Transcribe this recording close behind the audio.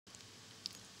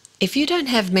If you don't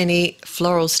have many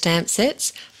floral stamp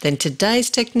sets, then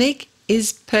today's technique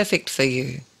is perfect for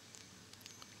you.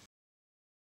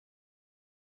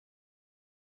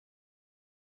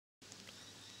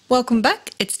 Welcome back.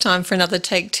 It's time for another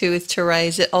Take Two with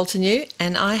Therese at Altenew,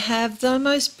 and I have the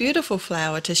most beautiful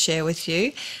flower to share with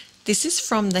you. This is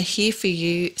from the Here For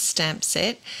You stamp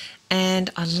set, and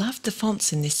I love the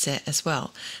fonts in this set as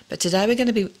well. But today we're going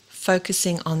to be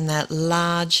focusing on that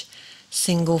large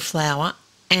single flower,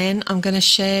 and I'm going to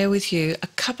share with you a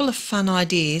couple of fun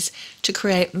ideas to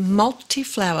create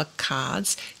multi-flower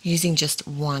cards using just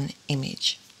one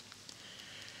image.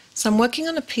 So I'm working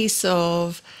on a piece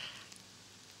of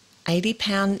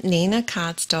 80-pound Nina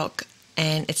cardstock,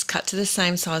 and it's cut to the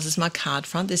same size as my card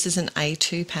front. This is an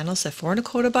A2 panel, so 4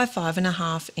 1/4 by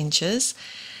 5.5 inches.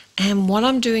 And what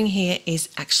I'm doing here is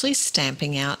actually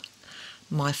stamping out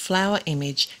my flower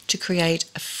image to create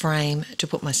a frame to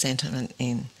put my sentiment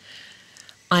in.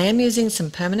 I am using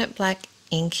some permanent black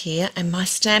ink here, and my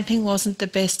stamping wasn't the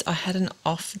best. I had an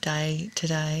off day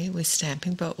today with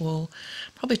stamping, but we'll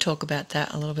probably talk about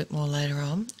that a little bit more later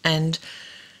on. And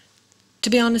to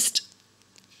be honest,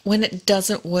 when it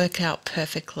doesn't work out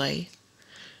perfectly,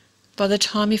 by the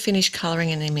time you finish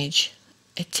colouring an image,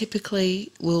 it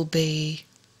typically will be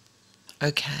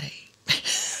okay.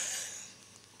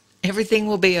 Everything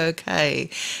will be okay.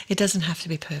 It doesn't have to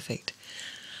be perfect.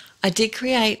 I did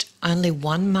create only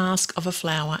one mask of a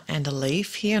flower and a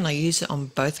leaf here, and I use it on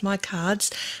both my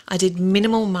cards. I did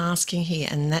minimal masking here,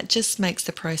 and that just makes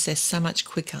the process so much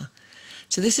quicker.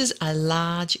 So this is a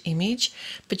large image,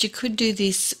 but you could do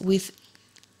this with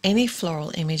any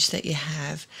floral image that you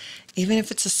have. Even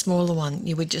if it's a smaller one,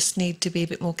 you would just need to be a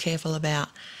bit more careful about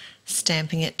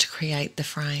stamping it to create the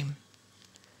frame.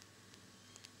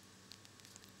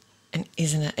 And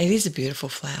isn't it? It is a beautiful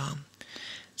flower.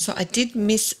 So I did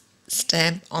miss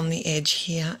stamp on the edge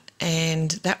here,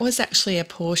 and that was actually a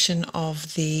portion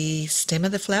of the stem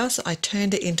of the flower, so I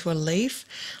turned it into a leaf.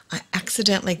 I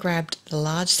accidentally grabbed the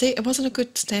large, see, it wasn't a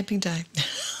good stamping day.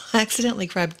 I accidentally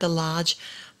grabbed the large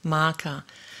marker,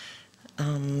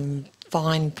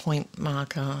 fine point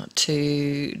marker,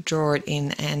 to draw it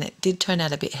in, and it did turn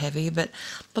out a bit heavy, but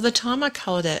by the time I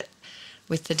coloured it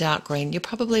with the dark green, you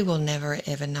probably will never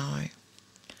ever know.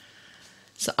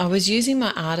 So I was using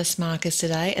my artist markers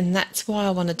today, and that's why I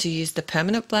wanted to use the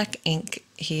permanent black ink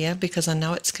here, because I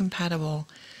know it's compatible.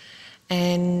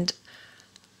 And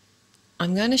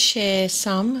I'm going to share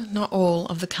some, not all,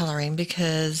 of the colouring,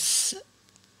 because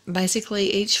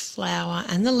basically each flower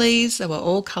and the leaves, they were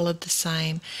all coloured the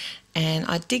same, and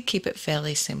I did keep it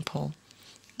fairly simple.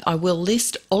 I will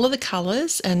list all of the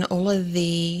colours and all of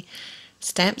the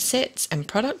stamp sets and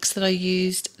products that I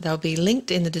used. They'll be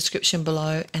linked in the description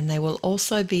below, and they will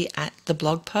also be at the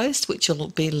blog post, which will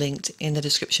be linked in the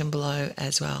description below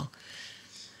as well.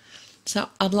 So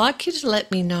I'd like you to let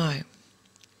me know,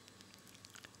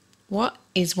 what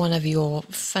is one of your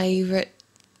favourite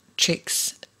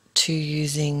tricks to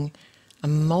using a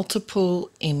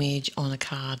multiple image on a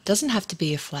card? Doesn't have to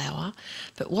be a flower,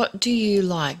 but what do you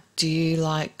like? Do you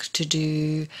like to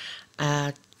do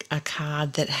a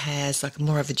card that has like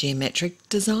more of a geometric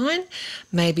design?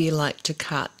 Maybe you like to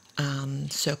cut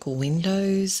circle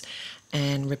windows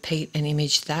and repeat an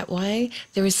image that way.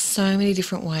 There is so many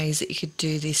different ways that you could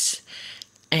do this,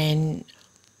 and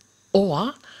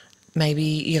or maybe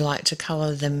you like to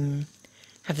colour them,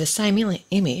 have the same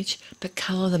image but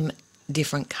colour them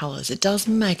different colours. It does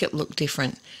make it look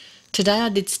different. Today I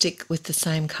did stick with the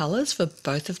same colours for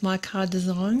both of my card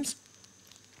designs,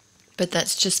 but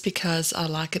that's just because I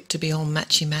like it to be all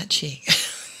matchy-matchy.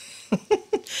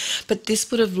 But this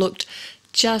would have looked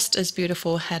just as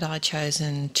beautiful had I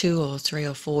chosen 2 or 3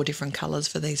 or 4 different colours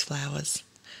for these flowers.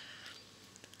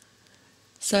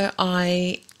 So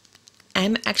I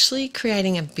am actually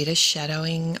creating a bit of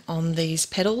shadowing on these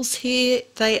petals here.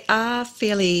 They are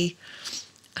fairly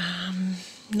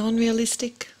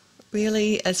non-realistic,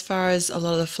 really, as far as a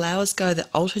lot of the flowers go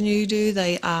that Altenew do.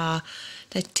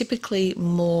 They're typically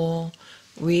more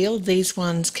real. These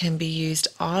ones can be used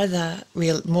either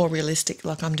more realistic,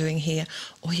 like I'm doing here,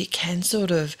 or you can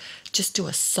sort of just do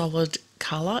a solid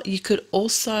colour. You could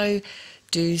also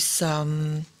do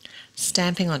some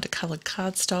stamping onto coloured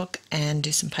cardstock and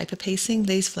do some paper piecing.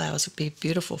 These flowers would be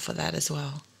beautiful for that as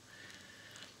well.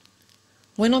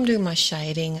 When I'm doing my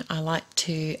shading, I like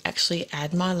to actually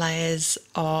add my layers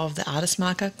of the artist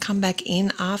marker, come back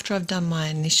in after I've done my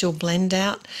initial blend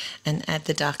out and add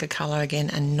the darker colour again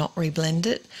and not reblend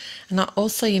it. And I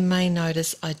also, you may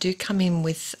notice, I do come in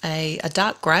with a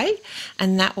dark grey,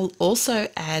 and that will also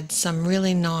add some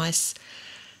really nice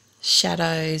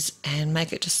shadows and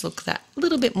make it just look that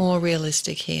little bit more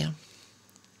realistic here.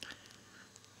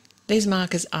 These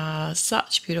markers are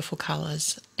such beautiful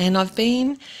colours, and I've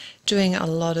been doing a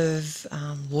lot of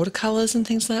watercolours and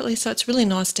things lately, so it's really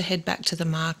nice to head back to the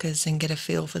markers and get a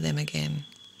feel for them again.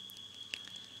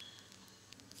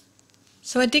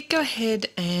 So I did go ahead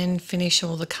and finish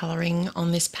all the colouring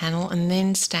on this panel and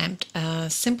then stamped a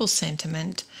simple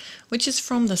sentiment, which is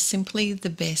from the Simply the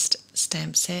Best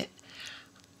stamp set.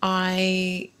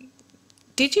 I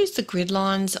did use the grid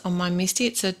lines on my Misty.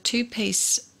 It's a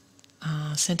two-piece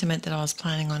sentiment that I was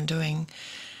planning on doing,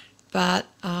 but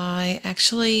I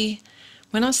actually,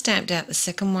 when I stamped out the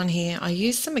second one here, I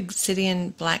used some obsidian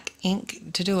black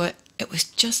ink to do it. It was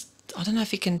just, I don't know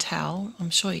if you can tell,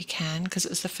 I'm sure you can because it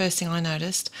was the first thing I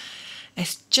noticed.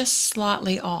 It's just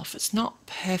slightly off. It's not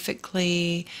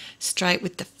perfectly straight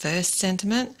with the first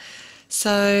sentiment.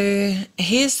 So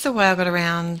here's the way I got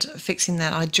around fixing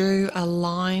that. I drew a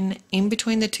line in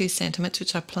between the two sentiments,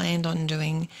 which I planned on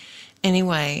doing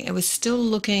anyway. It was still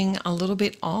looking a little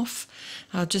bit off.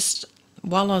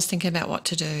 While I was thinking about what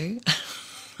to do,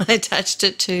 I attached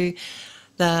it to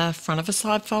the front of a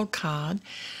side fold card,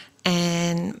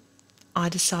 and I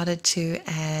decided to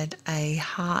add a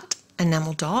heart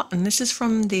enamel dot, and this is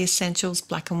from the Essentials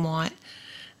Black and White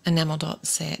enamel dot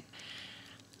set.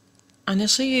 I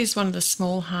initially used one of the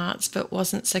small hearts but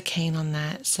wasn't so keen on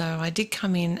that, so I did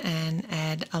come in and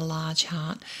add a large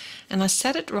heart, and I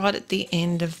set it right at the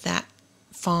end of that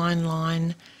fine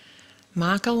line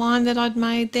marker line that I'd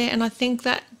made there, and I think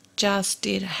that just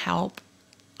did help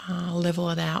level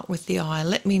it out with the eye.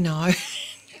 Let me know.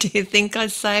 Do you think I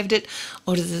saved it,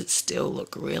 or does it still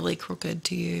look really crooked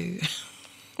to you?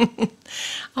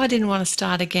 I didn't want to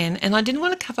start again, and I didn't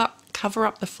want to cover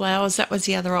up the flowers. That was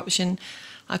the other option.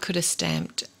 I could have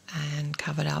stamped and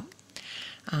covered up,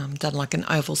 done like an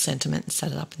oval sentiment and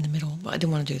set it up in the middle, but I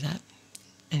didn't want to do that.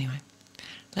 Anyway,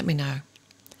 let me know.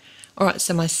 All right,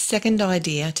 so my second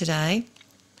idea today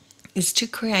is to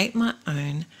create my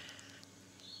own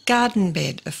garden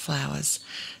bed of flowers.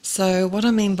 So what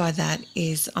I mean by that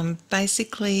is I'm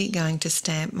basically going to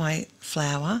stamp my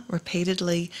flower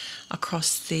repeatedly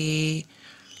across the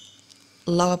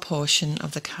lower portion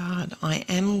of the card. I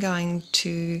am going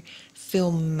to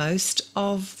fill most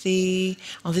of the,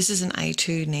 this is an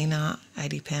A2 Nina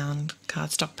 80-pound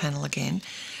cardstock panel again,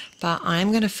 but I am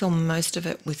going to fill most of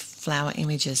it with flower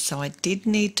images. So I did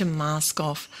need to mask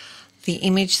off the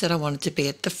image that I wanted to be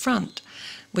at the front,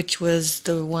 which was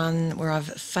the one where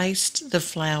I've faced the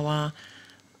flower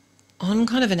on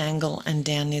kind of an angle and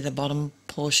down near the bottom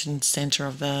portion center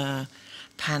of the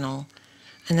panel.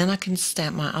 And then I can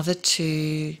stamp my other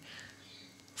two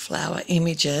flower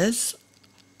images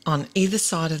on either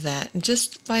side of that and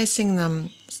just facing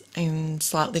them in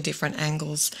slightly different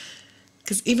angles.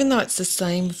 Because even though it's the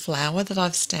same flower that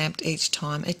I've stamped each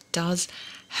time, it does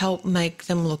help make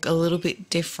them look a little bit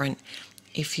different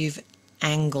if you've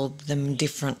angled them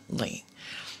differently.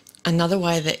 Another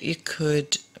way that you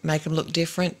could make them look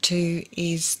different too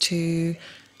is to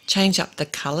change up the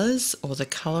colours or the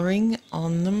colouring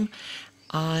on them.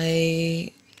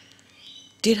 I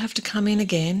did have to come in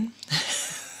again,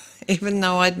 even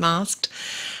though I'd masked.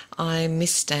 I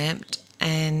misstamped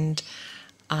and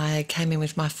I came in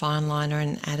with my fine liner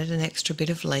and added an extra bit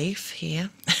of leaf here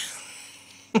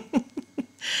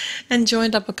and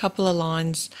joined up a couple of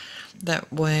lines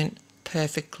that weren't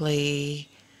perfectly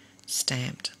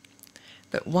stamped.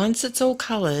 But once it's all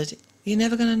coloured, you're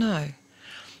never going to know.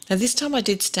 Now this time I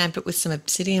did stamp it with some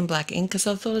obsidian black ink because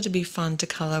I thought it'd be fun to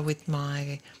colour with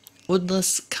my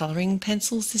woodless colouring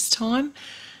pencils this time.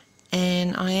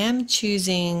 And I am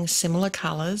choosing similar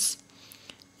colours,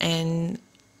 and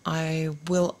I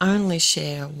will only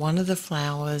share one of the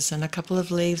flowers and a couple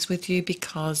of leaves with you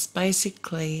because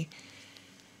basically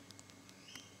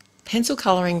pencil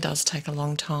colouring does take a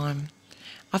long time.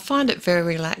 I find it very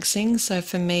relaxing, so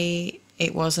for me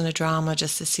it wasn't a drama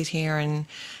just to sit here and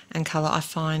colour. I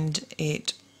find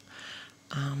it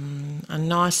a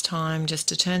nice time just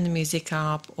to turn the music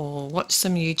up or watch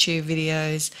some YouTube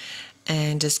videos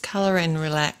and just colour and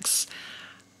relax.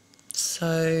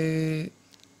 So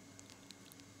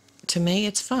to me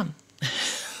it's fun.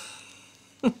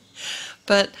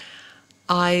 But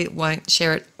I won't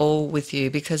share it all with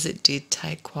you because it did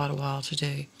take quite a while to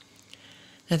do.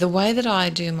 Now the way that I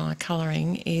do my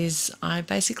colouring is I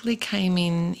basically came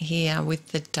in here with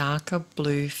the darker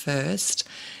blue first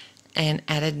and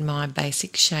added my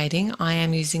basic shading. I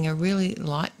am using a really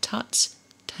light touch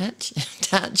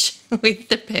with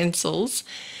the pencils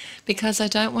because I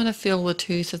don't want to feel the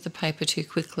tooth of the paper too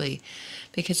quickly,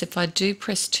 because if I do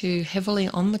press too heavily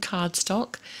on the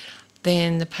cardstock,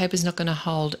 then the paper's not going to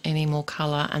hold any more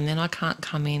colour, and then I can't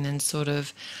come in and sort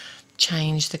of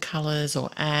change the colours or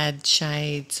add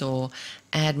shades or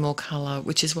add more colour,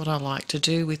 which is what I like to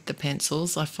do with the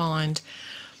pencils. I find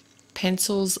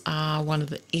pencils are one of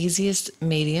the easiest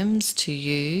mediums to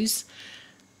use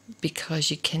because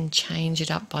you can change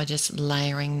it up by just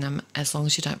layering them as long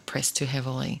as you don't press too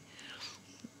heavily.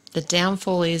 The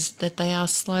downfall is that they are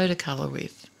slow to colour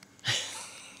with.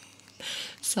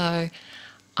 So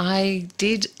I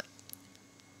did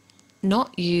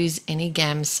not use any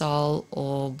Gamsol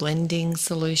or blending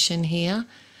solution here,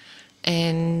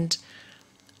 and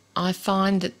I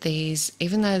find that these,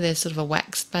 even though they're sort of a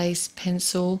wax-based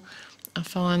pencil, I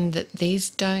find that these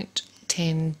don't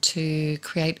tend to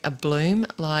create a bloom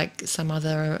like some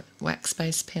other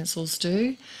wax-based pencils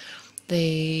do.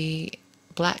 The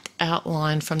black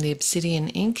outline from the obsidian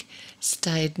ink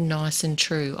stayed nice and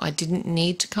true. I didn't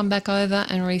need to come back over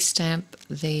and restamp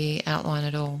the outline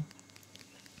at all.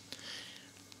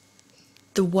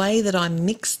 The way that I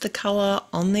mixed the colour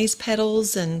on these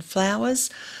petals and flowers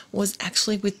was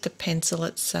actually with the pencil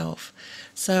itself.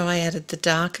 So I added the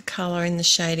darker colour in the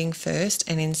shading first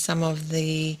and in some of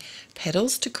the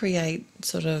petals to create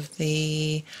sort of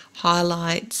the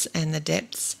highlights and the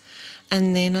depths.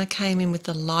 And then I came in with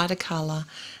the lighter colour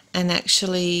and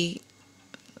actually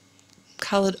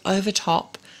coloured over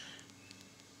top,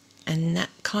 and that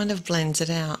kind of blends it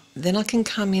out. Then I can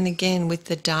come in again with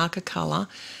the darker colour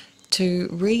to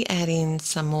re-add in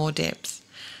some more depth.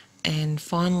 And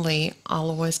finally, I'll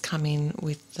always come in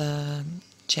with the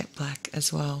jet black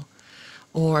as well,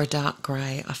 or a dark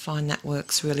grey. I find that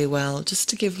works really well, just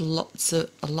to give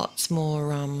lots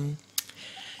more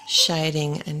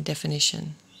shading and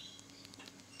definition.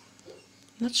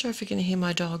 I'm not sure if you can hear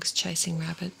my dogs chasing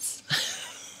rabbits.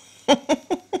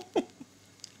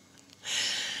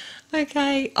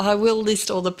 Okay, I will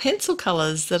list all the pencil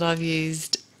colours that I've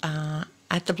used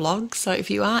at the blog, so if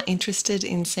you are interested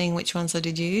in seeing which ones I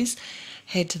did use,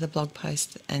 head to the blog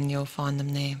post and you'll find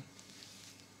them there.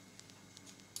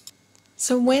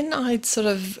 So when I'd sort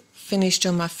of finished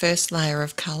on my first layer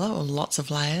of colour, or lots of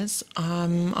layers,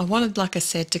 I wanted, like I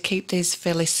said, to keep these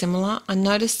fairly similar. I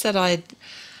noticed that I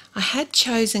had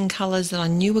chosen colours that I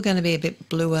knew were going to be a bit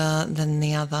bluer than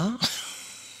the other,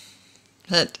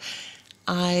 but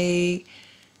I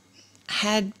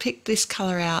had picked this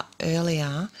colour out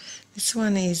earlier. This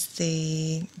one is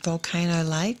the Volcano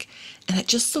Lake, and it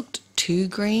just looked too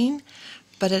green,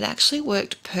 but it actually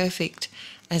worked perfect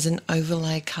as an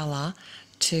overlay colour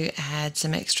to add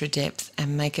some extra depth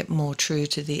and make it more true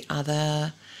to the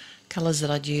other colours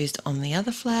that I'd used on the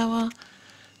other flower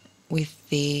with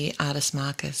the artist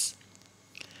markers.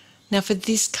 Now for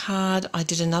this card I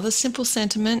did another simple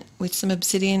sentiment with some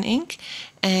obsidian ink,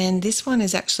 and this one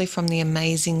is actually from the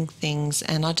Amazing Things,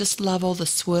 and I just love all the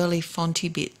swirly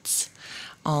fonty bits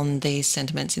on these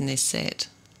sentiments in this set.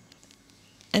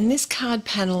 And this card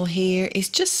panel here is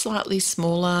just slightly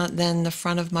smaller than the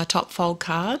front of my top fold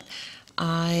card.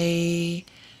 I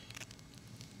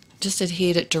just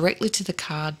adhered it directly to the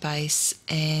card base,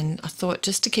 and I thought,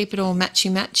 just to keep it all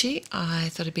matchy-matchy, I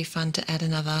thought it'd be fun to add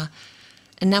another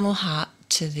enamel heart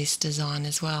to this design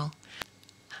as well.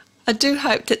 I do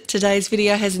hope that today's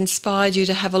video has inspired you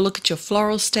to have a look at your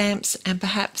floral stamps and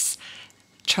perhaps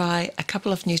try a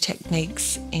couple of new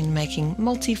techniques in making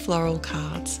multi-floral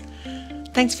cards.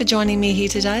 Thanks for joining me here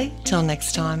today. Till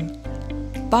next time.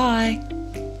 Bye.